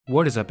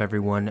What is up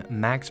everyone,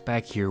 Max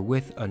back here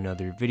with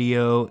another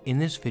video. In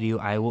this video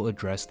I will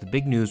address the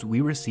big news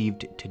we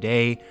received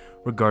today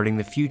regarding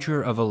the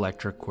future of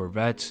electric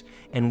Corvettes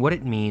and what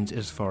it means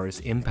as far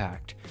as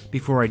impact.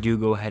 Before I do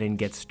go ahead and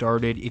get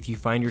started, if you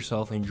find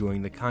yourself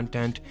enjoying the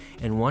content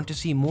and want to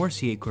see more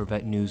C8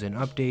 Corvette news and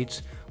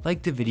updates,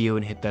 like the video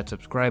and hit that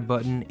subscribe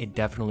button, it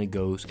definitely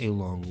goes a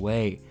long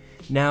way.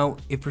 Now,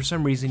 if for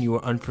some reason you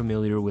are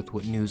unfamiliar with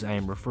what news I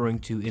am referring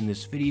to in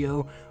this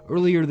video,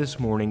 earlier this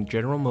morning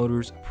General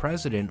Motors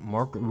President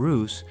Mark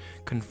Roos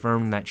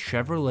confirmed that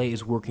Chevrolet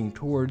is working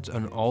towards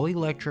an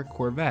all-electric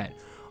Corvette.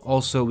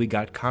 Also, we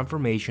got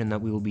confirmation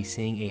that we will be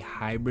seeing a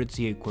hybrid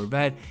C8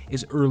 Corvette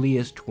as early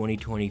as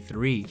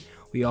 2023.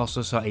 We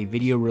also saw a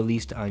video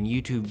released on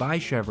YouTube by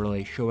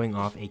Chevrolet showing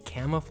off a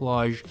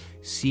camouflage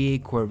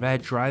C8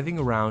 Corvette driving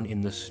around in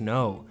the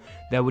snow.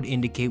 That would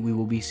indicate we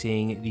will be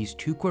seeing these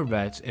two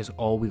Corvettes as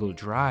all-wheel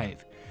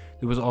drive.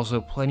 There was also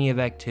plenty of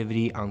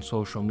activity on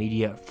social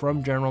media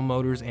from General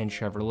Motors and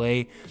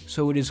Chevrolet,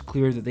 so it is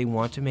clear that they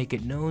want to make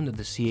it known that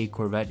the C8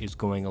 Corvette is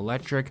going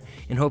electric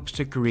in hopes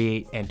to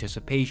create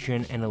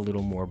anticipation and a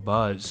little more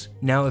buzz.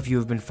 Now, if you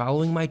have been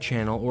following my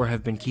channel or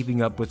have been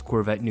keeping up with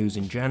Corvette news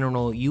in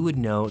general, you would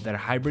know that a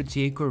hybrid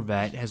C8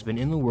 Corvette has been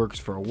in the works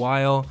for a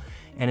while,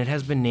 and it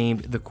has been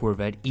named the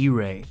Corvette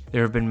E-Ray.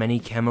 There have been many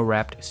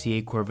camo-wrapped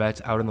C8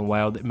 Corvettes out in the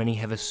wild that many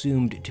have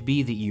assumed to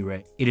be the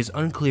E-Ray. It is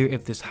unclear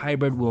if this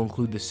hybrid will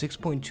include the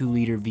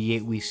 6.2-liter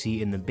V8 we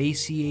see in the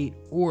base C8,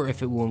 or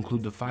if it will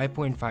include the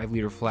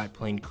 5.5-liter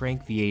flat-plane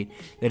crank V8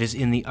 that is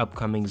in the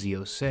upcoming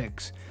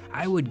Z06.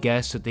 I would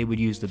guess that they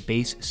would use the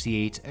base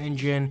C8's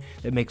engine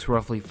that makes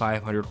roughly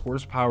 500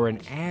 horsepower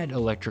and add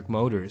electric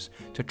motors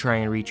to try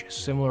and reach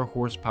similar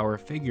horsepower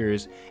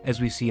figures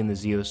as we see in the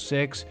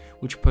Z06,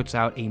 which puts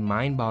out a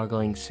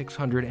mind-boggling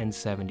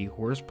 670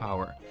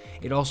 horsepower.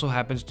 It also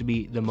happens to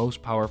be the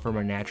most power from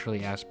a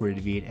naturally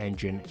aspirated V8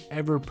 engine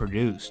ever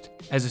produced.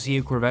 As a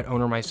C8 Corvette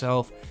owner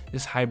myself,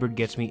 this hybrid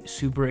gets me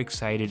super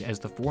excited as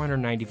the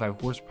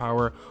 495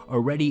 horsepower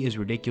already is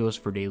ridiculous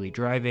for daily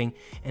driving,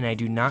 and I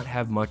do not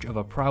have much of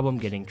a problem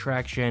getting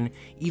traction,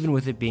 even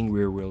with it being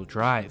rear-wheel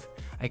drive.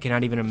 I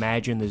cannot even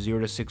imagine the 0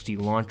 to 60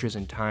 launches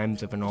and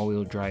times of an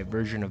all-wheel drive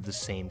version of the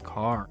same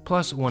car.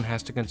 Plus, one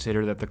has to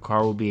consider that the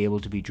car will be able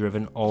to be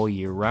driven all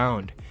year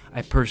round.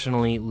 I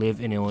personally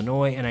live in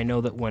Illinois, and I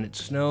know that when it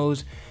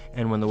snows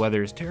and when the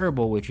weather is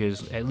terrible, which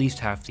is at least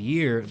half the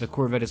year, the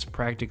Corvette is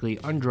practically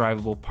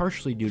undrivable,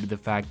 partially due to the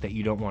fact that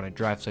you don't want to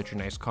drive such a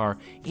nice car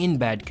in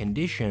bad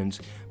conditions,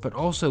 but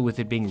also with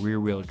it being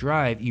rear-wheel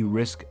drive, you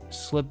risk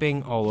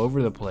slipping all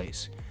over the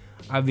place.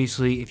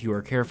 Obviously, if you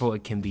are careful,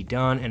 it can be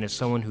done, and as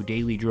someone who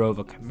daily drove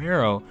a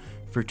Camaro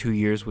for 2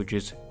 years, which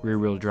is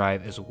rear-wheel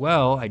drive as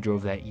well, I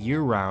drove that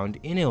year-round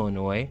in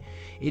Illinois,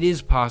 it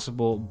is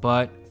possible,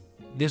 but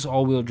this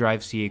all-wheel drive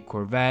C8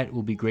 Corvette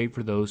will be great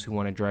for those who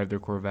want to drive their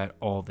Corvette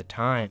all the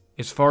time.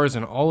 As far as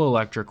an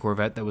all-electric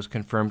Corvette that was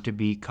confirmed to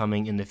be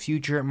coming in the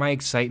future, my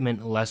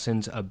excitement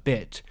lessens a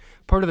bit.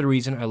 Part of the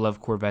reason I love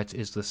Corvettes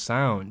is the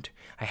sound.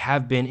 I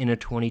have been in a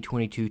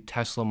 2022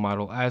 Tesla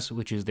Model S,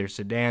 which is their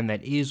sedan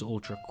that is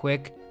ultra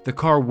quick. The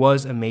car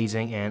was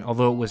amazing, and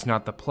although it was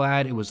not the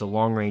Plaid, it was a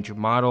long-range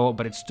model,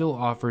 but it still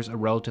offers a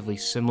relatively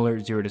similar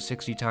 0 to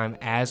 60 time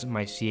as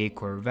my C8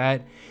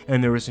 Corvette,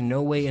 and there is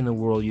no way in the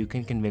world you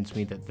can convince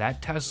me that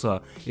that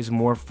Tesla is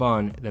more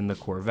fun than the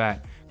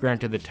Corvette.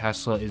 Granted, the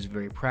Tesla is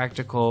very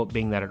practical,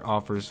 being that it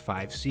offers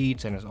 5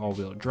 seats and is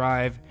all-wheel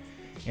drive.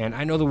 And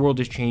I know the world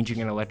is changing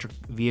and electric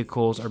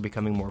vehicles are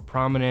becoming more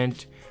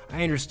prominent.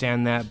 I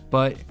understand that,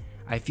 but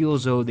I feel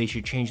as though they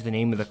should change the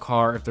name of the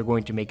car if they're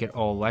going to make it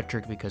all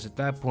electric, because at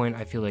that point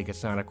I feel like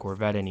it's not a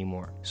Corvette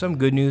anymore. Some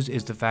good news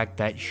is the fact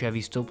that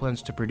Chevy still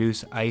plans to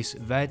produce ICE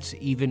Vettes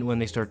even when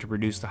they start to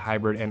produce the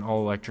hybrid and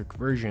all-electric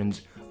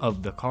versions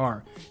of the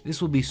car.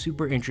 This will be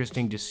super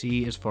interesting to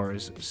see as far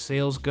as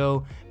sales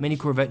go. Many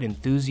Corvette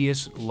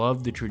enthusiasts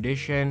love the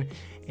tradition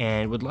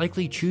and would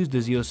likely choose the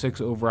Z06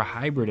 over a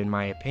hybrid in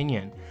my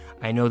opinion.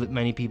 I know that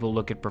many people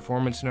look at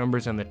performance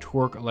numbers, and the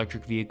torque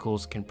electric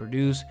vehicles can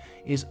produce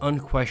is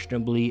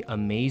unquestionably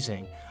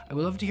amazing. I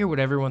would love to hear what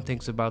everyone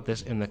thinks about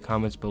this in the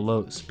comments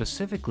below,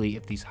 specifically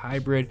if these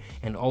hybrid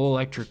and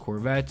all-electric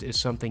Corvettes is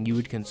something you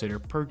would consider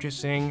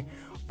purchasing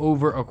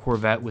over a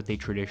Corvette with a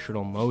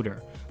traditional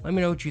motor. Let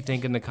me know what you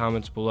think in the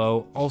comments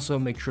below. Also,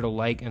 make sure to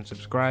like and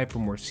subscribe for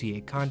more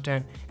C8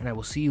 content, and I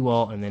will see you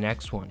all in the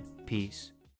next one. Peace.